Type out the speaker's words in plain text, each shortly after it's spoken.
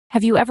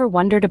Have you ever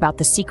wondered about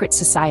the secret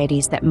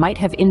societies that might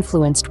have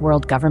influenced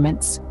world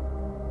governments?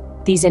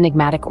 These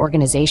enigmatic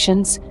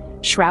organizations,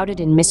 shrouded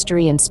in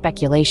mystery and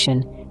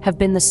speculation, have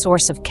been the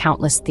source of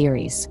countless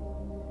theories.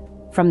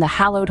 From the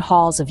hallowed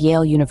halls of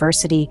Yale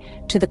University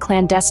to the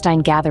clandestine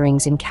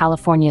gatherings in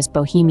California's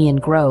Bohemian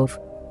Grove,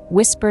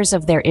 whispers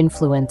of their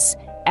influence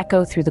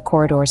echo through the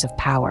corridors of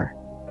power.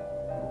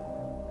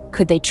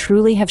 Could they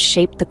truly have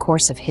shaped the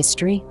course of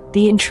history?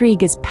 The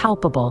intrigue is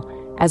palpable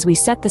as we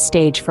set the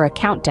stage for a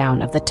countdown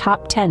of the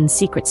top 10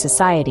 secret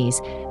societies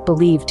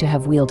believed to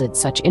have wielded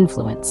such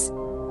influence.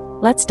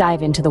 Let's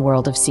dive into the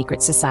world of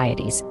secret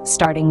societies,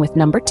 starting with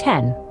number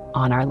 10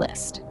 on our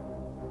list.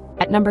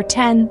 At number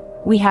 10,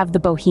 we have the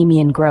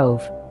Bohemian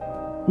Grove.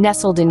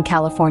 Nestled in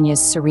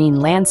California's serene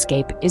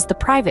landscape is the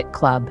private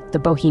club, the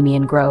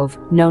Bohemian Grove,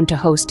 known to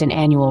host an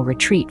annual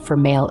retreat for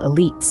male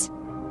elites.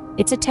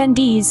 Its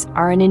attendees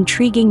are an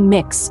intriguing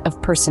mix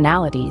of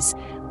personalities,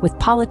 with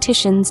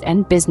politicians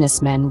and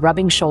businessmen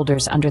rubbing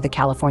shoulders under the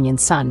Californian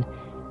sun.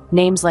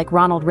 Names like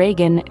Ronald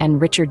Reagan and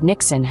Richard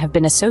Nixon have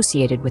been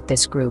associated with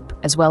this group,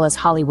 as well as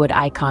Hollywood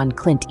icon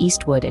Clint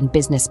Eastwood and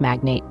business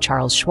magnate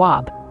Charles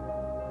Schwab.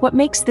 What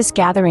makes this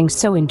gathering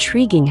so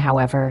intriguing,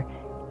 however,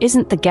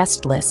 isn't the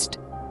guest list,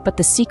 but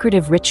the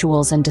secretive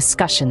rituals and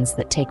discussions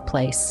that take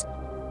place.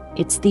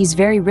 It's these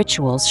very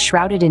rituals,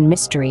 shrouded in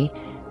mystery,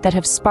 that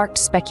have sparked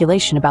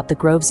speculation about the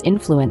Grove's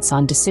influence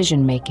on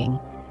decision-making.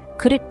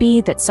 Could it be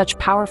that such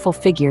powerful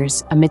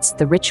figures, amidst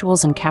the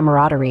rituals and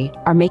camaraderie,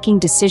 are making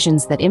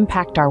decisions that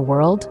impact our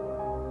world?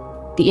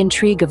 The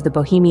intrigue of the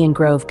Bohemian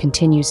Grove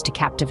continues to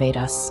captivate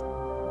us.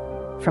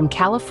 From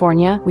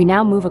California, we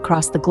now move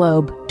across the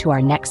globe to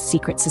our next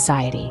secret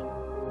society.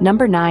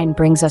 Number 9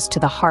 brings us to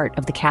the heart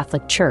of the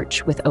Catholic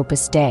Church with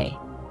Opus Dei.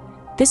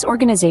 This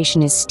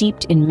organization is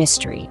steeped in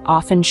mystery,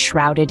 often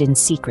shrouded in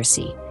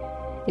secrecy.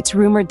 It's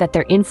rumored that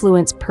their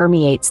influence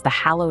permeates the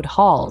hallowed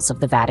halls of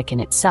the Vatican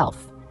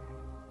itself.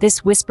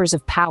 This whispers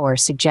of power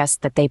suggests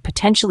that they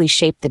potentially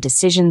shape the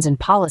decisions and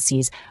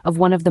policies of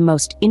one of the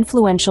most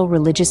influential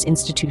religious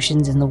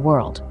institutions in the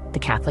world, the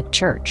Catholic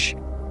Church.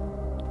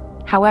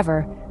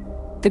 However,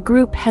 the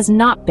group has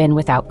not been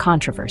without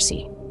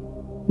controversy.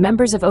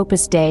 Members of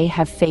Opus Dei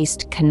have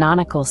faced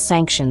canonical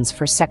sanctions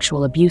for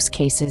sexual abuse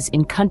cases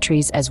in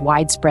countries as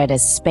widespread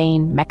as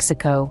Spain,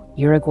 Mexico,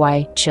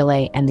 Uruguay,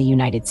 Chile, and the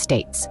United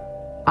States.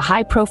 A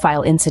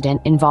high-profile incident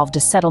involved a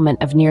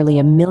settlement of nearly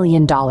 $1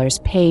 million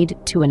paid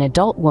to an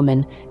adult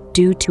woman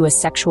due to a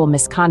sexual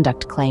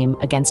misconduct claim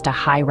against a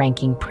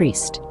high-ranking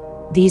priest.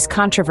 These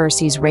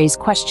controversies raise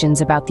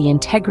questions about the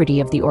integrity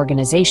of the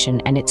organization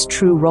and its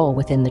true role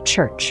within the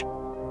Church.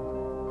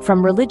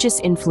 From religious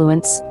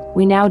influence,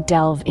 we now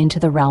delve into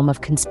the realm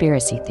of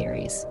conspiracy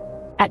theories.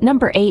 At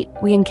number 8,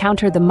 we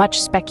encounter the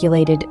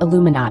much-speculated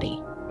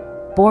Illuminati.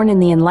 Born in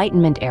the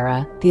Enlightenment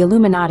era, the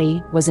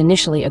Illuminati was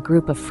initially a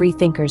group of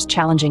free-thinkers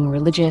challenging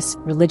religious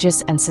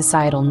and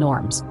societal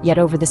norms. Yet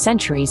over the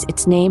centuries,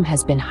 its name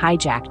has been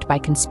hijacked by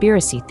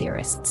conspiracy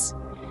theorists.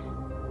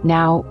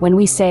 Now, when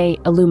we say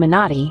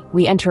Illuminati,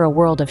 we enter a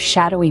world of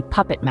shadowy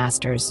puppet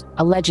masters,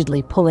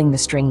 allegedly pulling the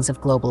strings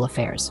of global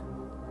affairs.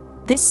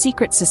 This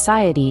secret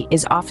society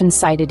is often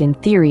cited in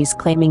theories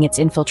claiming its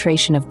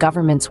infiltration of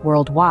governments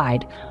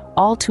worldwide,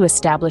 all to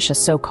establish a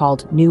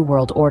so-called New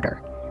World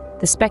Order.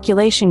 The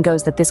speculation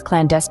goes that this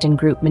clandestine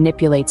group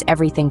manipulates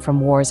everything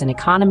from wars and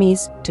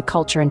economies to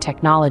culture and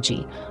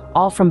technology,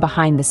 all from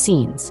behind the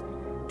scenes.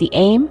 The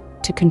aim?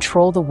 To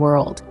control the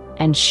world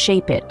and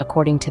shape it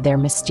according to their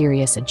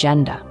mysterious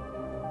agenda.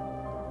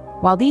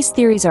 While these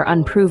theories are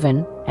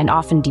unproven and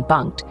often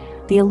debunked,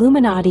 the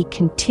Illuminati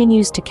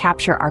continues to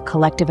capture our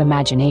collective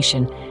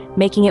imagination,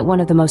 making it one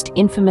of the most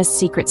infamous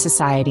secret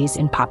societies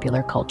in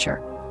popular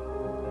culture.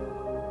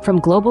 From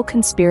global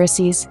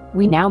conspiracies,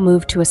 we now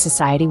move to a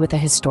society with a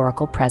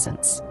historical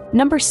presence.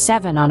 Number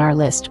 7 on our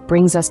list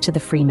brings us to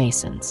the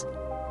Freemasons.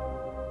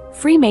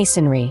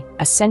 Freemasonry,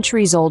 a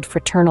centuries-old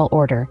fraternal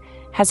order,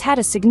 has had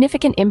a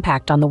significant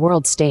impact on the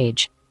world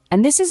stage,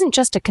 and this isn't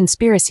just a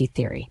conspiracy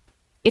theory.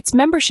 Its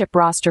membership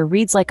roster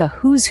reads like a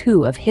who's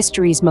who of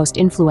history's most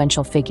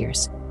influential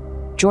figures.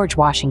 George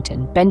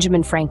Washington,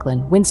 Benjamin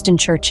Franklin, Winston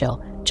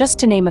Churchill, just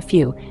to name a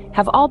few,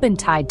 have all been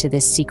tied to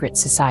this secret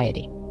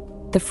society.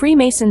 The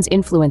Freemasons'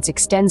 influence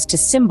extends to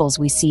symbols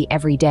we see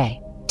every day.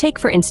 Take,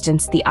 for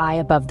instance, the eye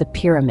above the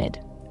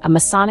pyramid, a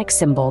Masonic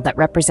symbol that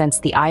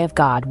represents the eye of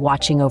God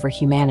watching over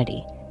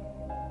humanity.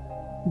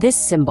 This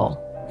symbol,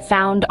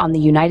 found on the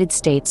United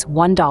States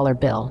 $1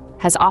 bill,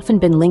 has often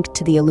been linked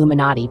to the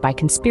Illuminati by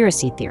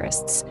conspiracy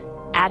theorists,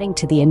 adding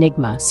to the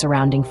enigma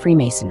surrounding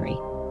Freemasonry.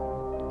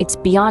 It's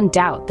beyond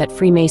doubt that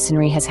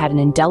Freemasonry has had an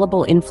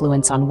indelible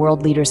influence on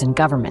world leaders and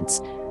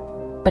governments.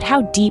 But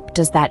how deep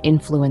does that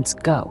influence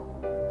go?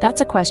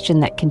 That's a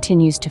question that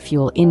continues to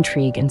fuel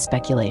intrigue and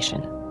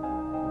speculation.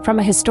 From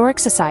a historic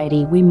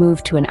society, we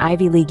move to an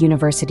Ivy League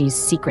university's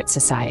secret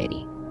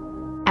society.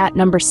 At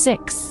number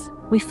 6,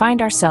 we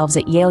find ourselves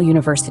at Yale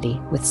University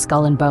with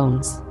Skull and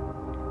Bones.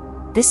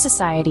 This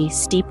society,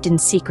 steeped in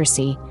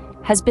secrecy,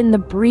 has been the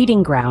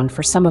breeding ground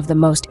for some of the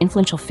most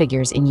influential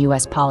figures in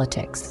U.S.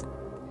 politics.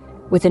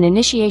 With an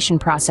initiation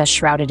process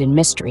shrouded in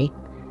mystery,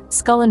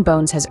 Skull and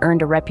Bones has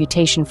earned a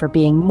reputation for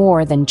being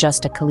more than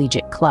just a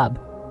collegiate club.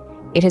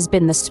 It has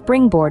been the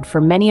springboard for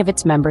many of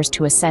its members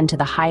to ascend to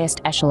the highest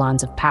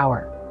echelons of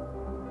power.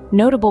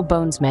 Notable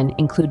Bonesmen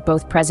include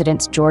both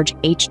Presidents George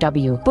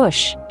H.W.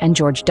 Bush and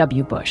George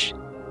W. Bush.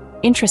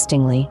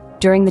 Interestingly,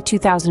 during the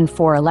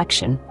 2004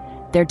 election,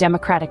 their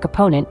Democratic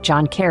opponent,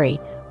 John Kerry,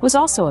 was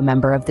also a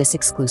member of this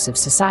exclusive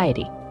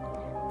society.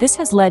 This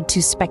has led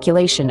to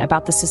speculation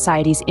about the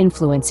society's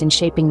influence in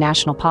shaping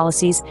national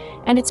policies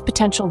and its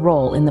potential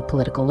role in the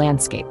political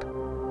landscape.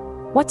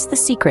 What's the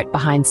secret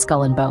behind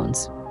Skull and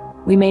Bones?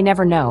 We may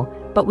never know,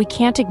 but we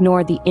can't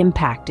ignore the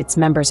impact its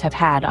members have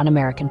had on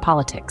American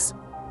politics.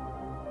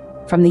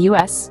 From the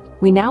US,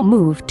 we now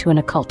move to an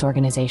occult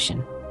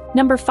organization.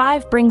 Number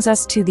 5 brings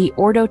us to the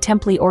Ordo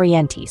Templi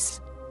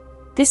Orientis.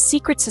 This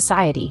secret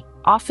society,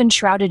 often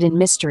shrouded in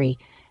mystery,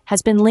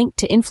 has been linked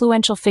to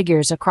influential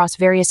figures across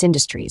various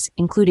industries,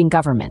 including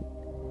government.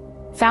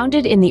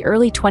 Founded in the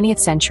early 20th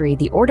century,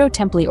 the Ordo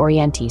Templi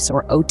Orientis,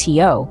 or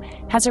OTO,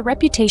 has a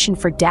reputation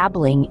for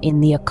dabbling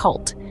in the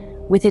occult,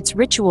 with its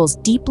rituals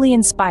deeply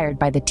inspired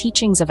by the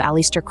teachings of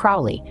Aleister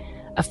Crowley,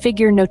 a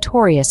figure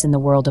notorious in the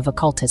world of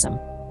occultism.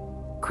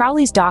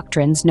 Crowley's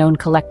doctrines, known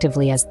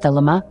collectively as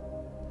Thelema,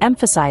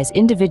 emphasize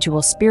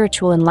individual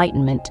spiritual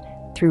enlightenment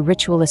through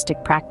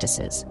ritualistic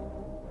practices.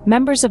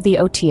 Members of the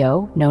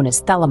OTO, known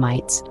as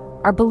Thelemites,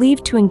 are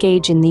believed to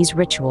engage in these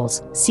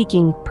rituals,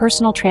 seeking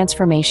personal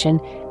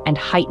transformation and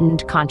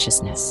heightened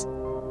consciousness.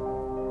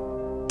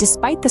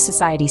 Despite the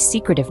society's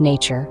secretive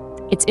nature,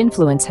 its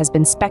influence has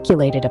been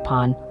speculated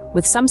upon,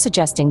 with some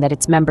suggesting that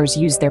its members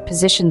use their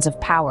positions of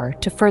power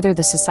to further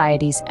the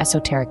society's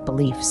esoteric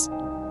beliefs.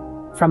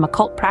 From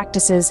occult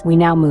practices, we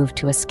now move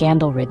to a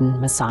scandal-ridden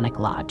Masonic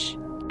lodge.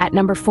 At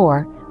number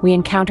 4, we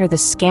encounter the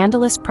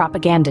scandalous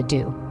Propaganda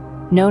Do.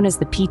 Known as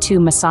the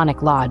P2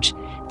 Masonic Lodge,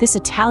 this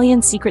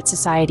Italian secret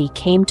society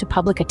came to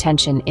public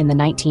attention in the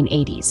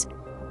 1980s.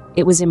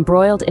 It was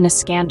embroiled in a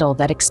scandal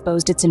that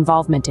exposed its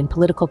involvement in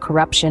political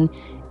corruption,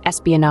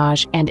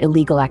 espionage, and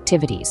illegal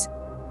activities.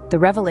 The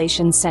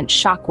revelation sent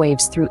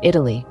shockwaves through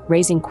Italy,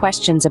 raising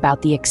questions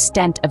about the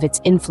extent of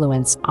its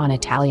influence on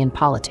Italian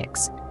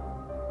politics.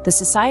 The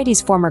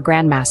society's former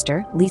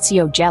grandmaster,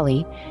 Licio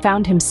Gelli,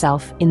 found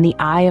himself in the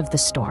eye of the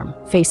storm,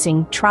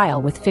 facing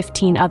trial with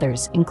 15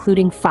 others,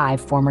 including 5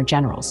 former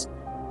generals.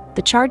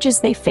 The charges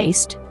they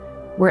faced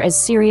were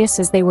as serious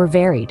as they were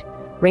varied,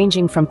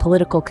 ranging from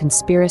political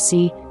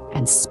conspiracy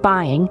and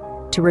spying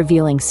to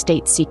revealing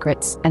state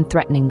secrets and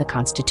threatening the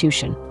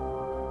Constitution.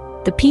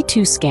 The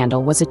P2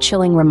 scandal was a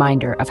chilling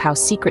reminder of how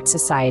secret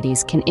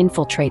societies can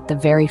infiltrate the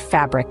very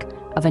fabric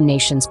of a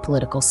nation's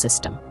political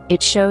system.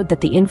 It showed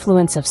that the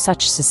influence of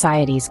such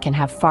societies can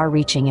have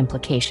far-reaching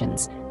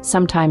implications,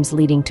 sometimes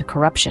leading to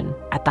corruption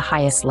at the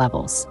highest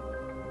levels.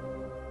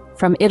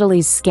 From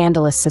Italy's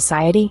scandalous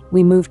society,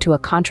 we move to a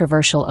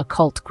controversial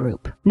occult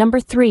group. Number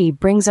 3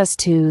 brings us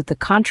to the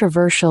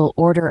controversial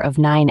Order of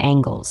Nine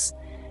Angles.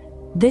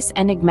 This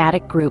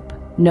enigmatic group,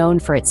 known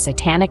for its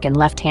satanic and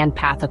left-hand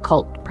path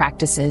occult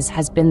practices,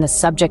 has been the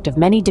subject of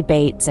many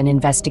debates and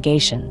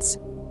investigations.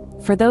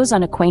 For those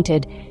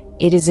unacquainted,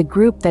 it is a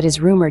group that is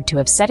rumored to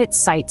have set its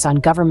sights on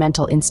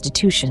governmental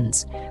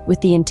institutions with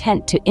the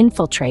intent to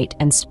infiltrate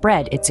and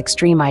spread its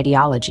extreme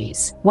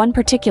ideologies. One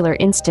particular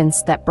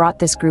instance that brought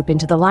this group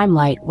into the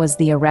limelight was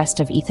the arrest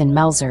of Ethan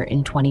Melzer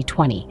in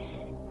 2020.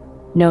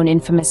 Known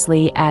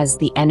infamously as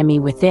the Enemy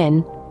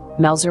Within,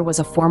 Melzer was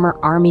a former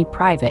Army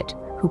private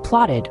who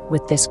plotted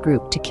with this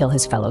group to kill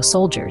his fellow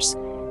soldiers.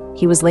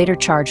 He was later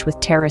charged with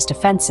terrorist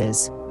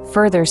offenses,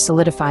 further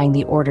solidifying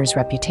the Order's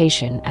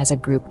reputation as a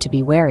group to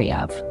be wary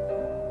of.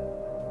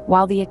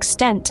 While the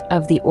extent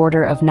of the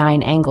Order of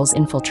Nine Angles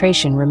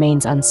infiltration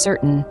remains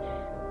uncertain,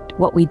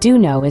 what we do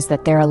know is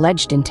that their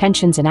alleged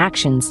intentions and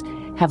actions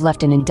have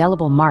left an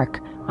indelible mark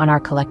on our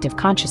collective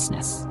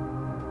consciousness.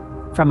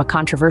 From a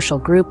controversial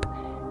group,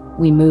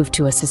 we move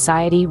to a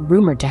society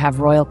rumored to have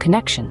royal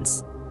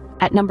connections.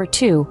 At number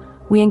 2,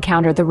 we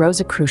encounter the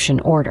Rosicrucian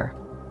Order.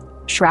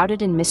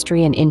 Shrouded in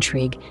mystery and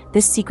intrigue,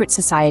 this secret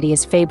society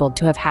is fabled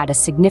to have had a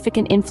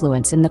significant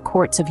influence in the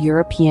courts of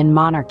European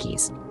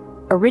monarchies.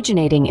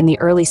 Originating in the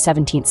early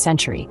 17th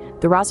century,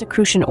 the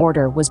Rosicrucian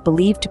Order was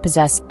believed to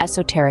possess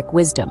esoteric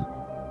wisdom,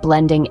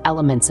 blending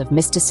elements of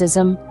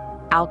mysticism,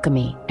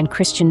 alchemy, and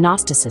Christian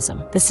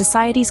Gnosticism. The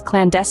society's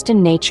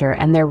clandestine nature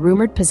and their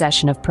rumored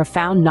possession of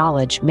profound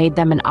knowledge made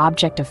them an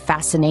object of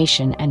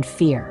fascination and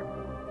fear.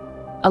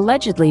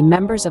 Allegedly,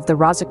 members of the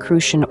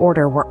Rosicrucian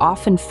Order were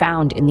often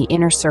found in the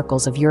inner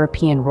circles of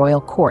European royal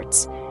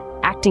courts,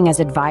 acting as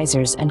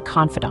advisors and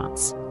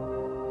confidants.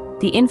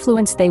 The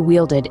influence they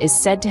wielded is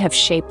said to have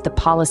shaped the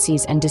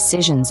policies and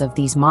decisions of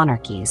these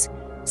monarchies,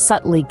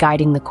 subtly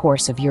guiding the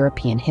course of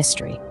European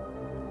history.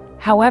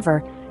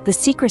 However, the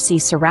secrecy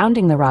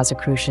surrounding the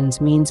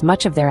Rosicrucians means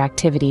much of their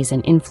activities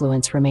and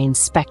influence remains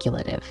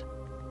speculative.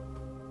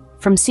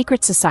 From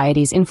secret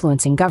societies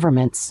influencing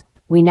governments,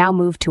 we now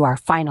move to our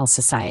final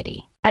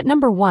society. At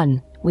number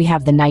 1, we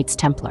have the Knights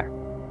Templar.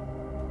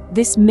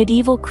 This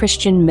medieval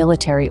Christian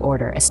military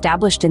order,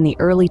 established in the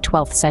early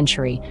 12th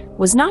century,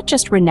 was not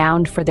just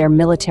renowned for their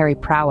military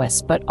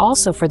prowess, but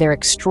also for their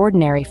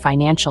extraordinary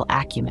financial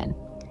acumen.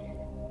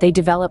 They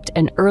developed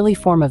an early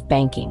form of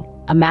banking,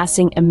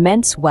 amassing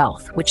immense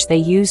wealth which they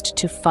used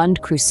to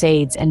fund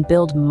crusades and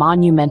build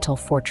monumental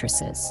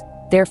fortresses.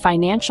 Their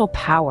financial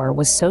power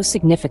was so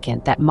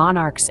significant that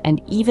monarchs and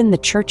even the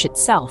church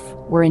itself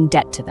were in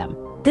debt to them.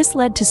 This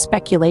led to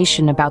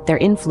speculation about their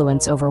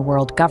influence over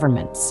world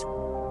governments.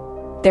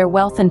 Their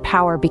wealth and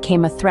power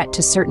became a threat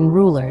to certain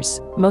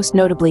rulers, most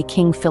notably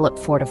King Philip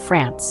IV of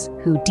France,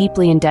 who,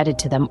 deeply indebted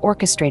to them,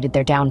 orchestrated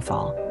their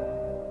downfall.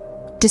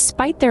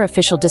 Despite their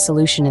official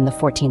dissolution in the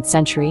 14th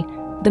century,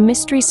 the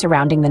mystery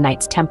surrounding the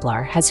Knights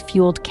Templar has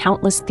fueled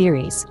countless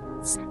theories,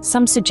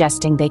 some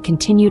suggesting they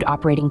continued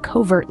operating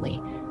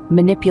covertly,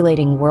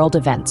 manipulating world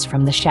events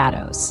from the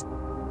shadows.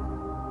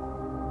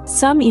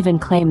 Some even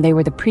claim they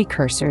were the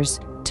precursors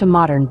to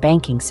modern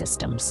banking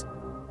systems.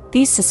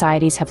 These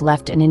societies have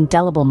left an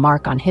indelible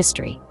mark on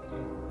history,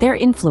 their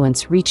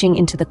influence reaching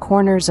into the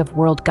corners of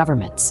world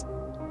governments.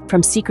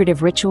 From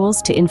secretive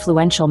rituals to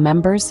influential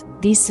members,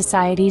 these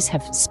societies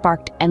have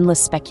sparked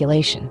endless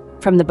speculation.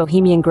 From the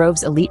Bohemian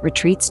Grove's elite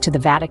retreats to the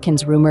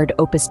Vatican's rumored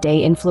Opus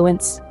Dei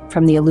influence,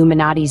 from the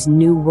Illuminati's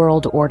New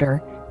World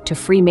Order to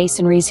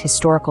Freemasonry's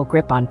historical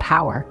grip on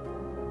power,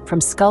 from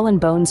Skull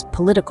and Bones'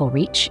 political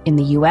reach in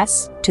the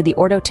US to the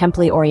Ordo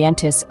Templi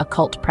Orientis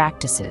occult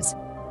practices,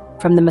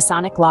 from the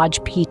Masonic Lodge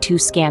P2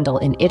 scandal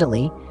in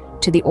Italy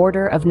to the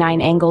Order of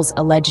Nine Angles'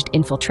 alleged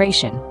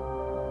infiltration,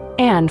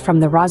 and from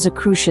the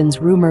Rosicrucians'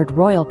 rumored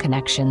royal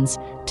connections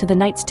to the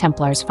Knights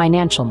Templar's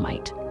financial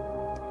might.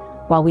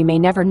 While we may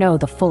never know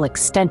the full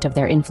extent of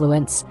their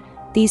influence,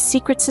 these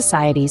secret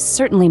societies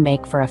certainly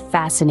make for a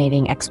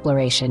fascinating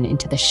exploration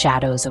into the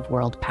shadows of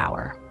world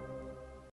power.